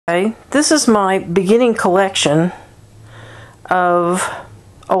Okay, this is my beginning collection of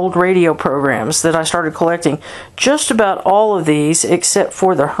old radio programs that I started collecting. Just about all of these, except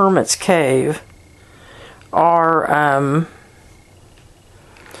for the Hermit's Cave, are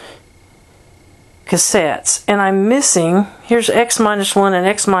cassettes. And I'm missing, here's X-1 and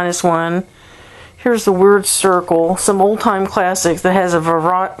X-1. Here's the Weird Circle, some old-time classics that has a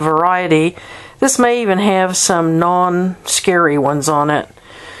variety. This may even have some non-scary ones on it.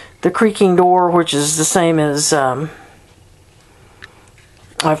 The Creaking Door, which is the same as, I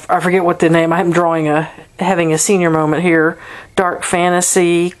forget what the name, I'm having a senior moment here. Dark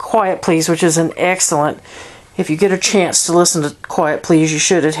Fantasy, Quiet Please, which is an excellent, if you get a chance to listen to Quiet Please, you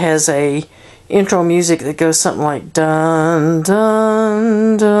should. It has a intro music that goes something like dun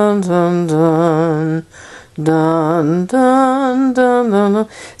dun dun dun dun dun dun dun dun.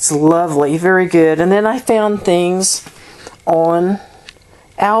 It's lovely, very good. And then I found things on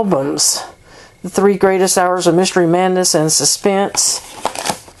albums. The 3 Greatest Hours of Mystery, Madness, and Suspense.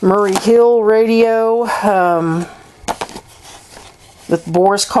 Murray Hill Radio, with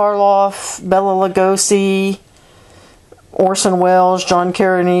Boris Karloff, Bela Lugosi, Orson Welles, John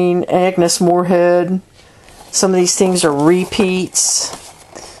Carradine, Agnes Moorehead. Some of these things are repeats.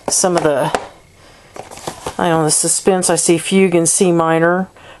 Some of the, the Suspense, I see Fugue in C minor,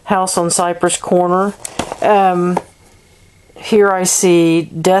 House on Cypress Corner. Here I see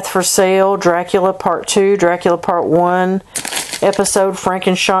Death for Sale, Dracula Part 2, Dracula Part 1, episode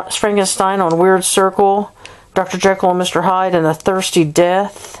Frankenstein on Weird Circle, Dr. Jekyll and Mr. Hyde, and A Thirsty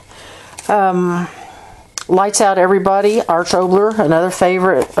Death. Lights Out Everybody, Arch Obler, another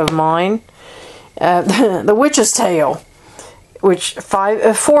favorite of mine. The Witch's Tale, which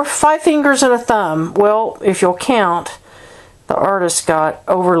 5 fingers and a thumb. Well, if you'll count, the artist got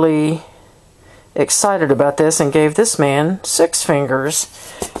overly excited about this and gave this man 6 fingers.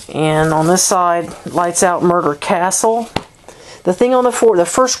 And on this side, Lights Out Murder Castle. The thing on the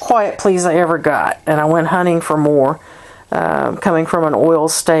first Quiet Please I ever got, and I went hunting for more. Coming from an oil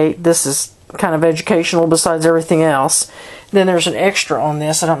state, this is kind of educational besides everything else. Then there's an extra on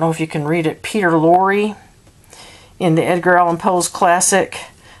this. I don't know if you can read it. Peter Lorre in the Edgar Allan Poe's classic,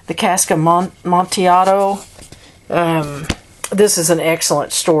 The Cask of Amontillado. This is an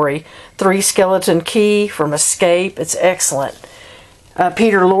excellent story. 3 Skeleton Key from Escape. It's excellent.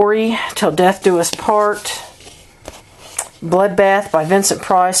 Peter Lorre, Till Death Do Us Part. Bloodbath by Vincent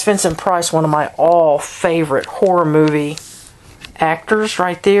Price. Vincent Price, one of my all-favorite horror movie actors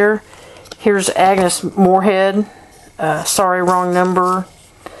right there. Here's Agnes Moorehead. Sorry, Wrong Number.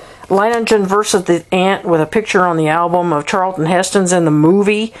 Lanigan versus the Ant with a picture on the album of Charlton Heston's in the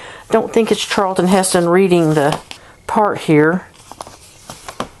movie. Don't think it's Charlton Heston reading the part here.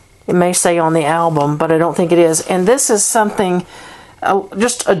 It may say on the album, but I don't think it is. And this is something,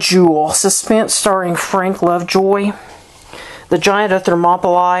 just a jewel. Suspense starring Frank Lovejoy. The Giant of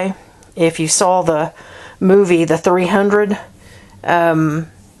Thermopylae. If you saw the movie, The 300, at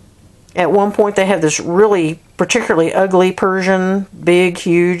one point they have this really particularly ugly Persian, big,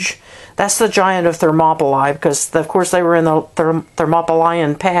 huge. That's the Giant of Thermopylae, because of course they were in the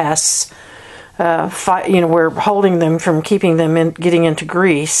Thermopylaean Pass. We're holding them from keeping them getting into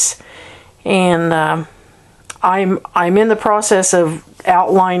Greece, and I'm in the process of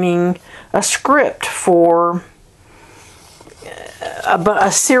outlining a script for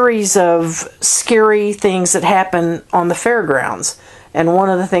a series of scary things that happen on the fairgrounds. And one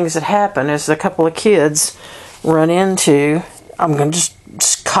of the things that happen is a couple of kids run into, I'm going to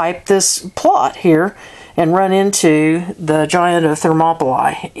just type this plot here, and run into the Giant of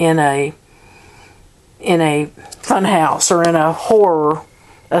Thermopylae in a fun house or in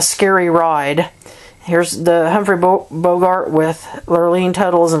a scary ride. Here's the Humphrey Bogart with Lurleen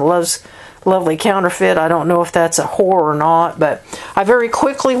Tuttles and Love's Lovely Counterfeit. I don't know if that's a horror or not, but I very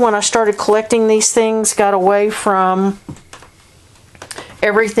quickly, when I started collecting these things, got away from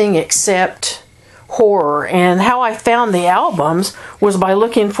everything except horror. And how I found the albums was by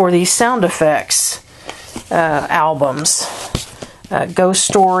looking for these sound effects albums. Ghost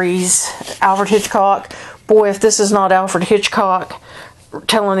Stories, Alfred Hitchcock. Boy, if this is not Alfred Hitchcock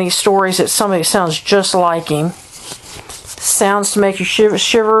telling these stories, somebody sounds just like him. Sounds to Make You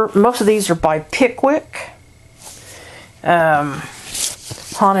Shiver. Most of these are by Pickwick.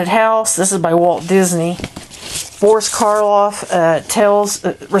 Haunted House. This is by Walt Disney. Boris Karloff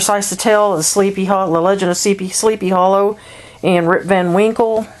recites the tale of The Legend of Sleepy Hollow, and Rip Van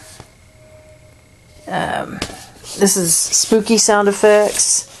Winkle. This is spooky sound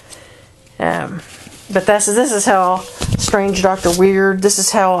effects. But this is how Strange Dr. Weird. This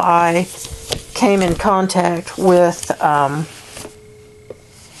is how I came in contact with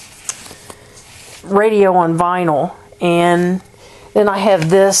radio on vinyl, and then I have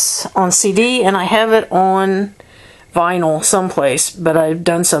this on CD, and I have it on vinyl someplace, but I've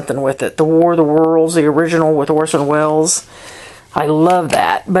done something with it. The War of the Worlds, the original with Orson Welles. I love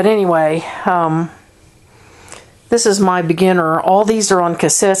that. But anyway, this is my beginner. All these are on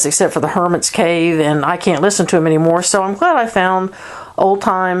cassettes except for the Hermit's Cave, and I can't listen to them anymore, so I'm glad I found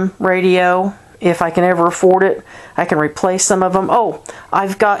old-time radio. If I can ever afford it, I can replace some of them. Oh,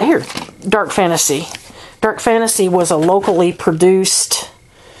 I've got, here, Dark Fantasy. Dark Fantasy was a locally produced,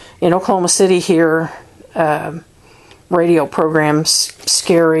 in Oklahoma City here, radio program.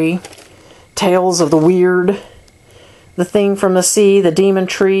 Scary, Tales of the Weird, The Thing from the Sea, The Demon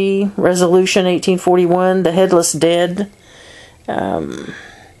Tree, Resolution 1841, The Headless Dead,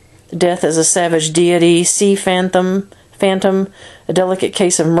 Death as a Savage Deity, Sea Phantom, A Delicate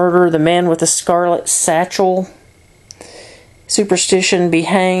Case of Murder, The Man with the Scarlet Satchel, Superstition, Be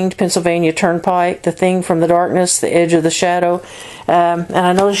Hanged, Pennsylvania Turnpike, The Thing from the Darkness, The Edge of the Shadow, and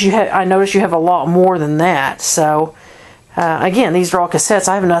I notice you have a lot more than that. So again, these are all cassettes.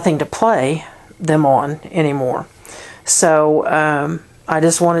 I have nothing to play them on anymore. So I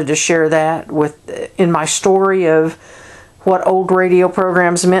just wanted to share that in my story of what old radio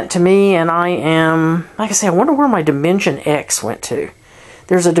programs meant to me, and I am, like I say, I wonder where my Dimension X went to.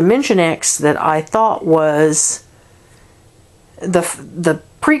 There's a Dimension X that I thought was the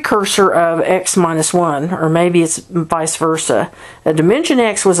precursor of X-1, or maybe it's vice versa. A Dimension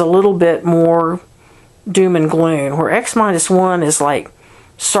X was a little bit more doom and gloom, where X-1 is like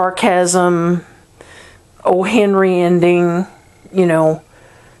sarcasm, O. Henry ending,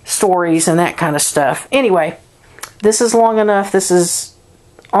 stories and that kind of stuff. Anyway, this is long enough. This is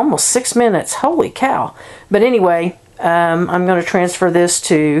almost 6 minutes. Holy cow. But anyway, I'm going to transfer this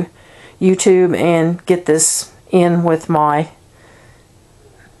to YouTube and get this in with my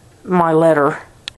letter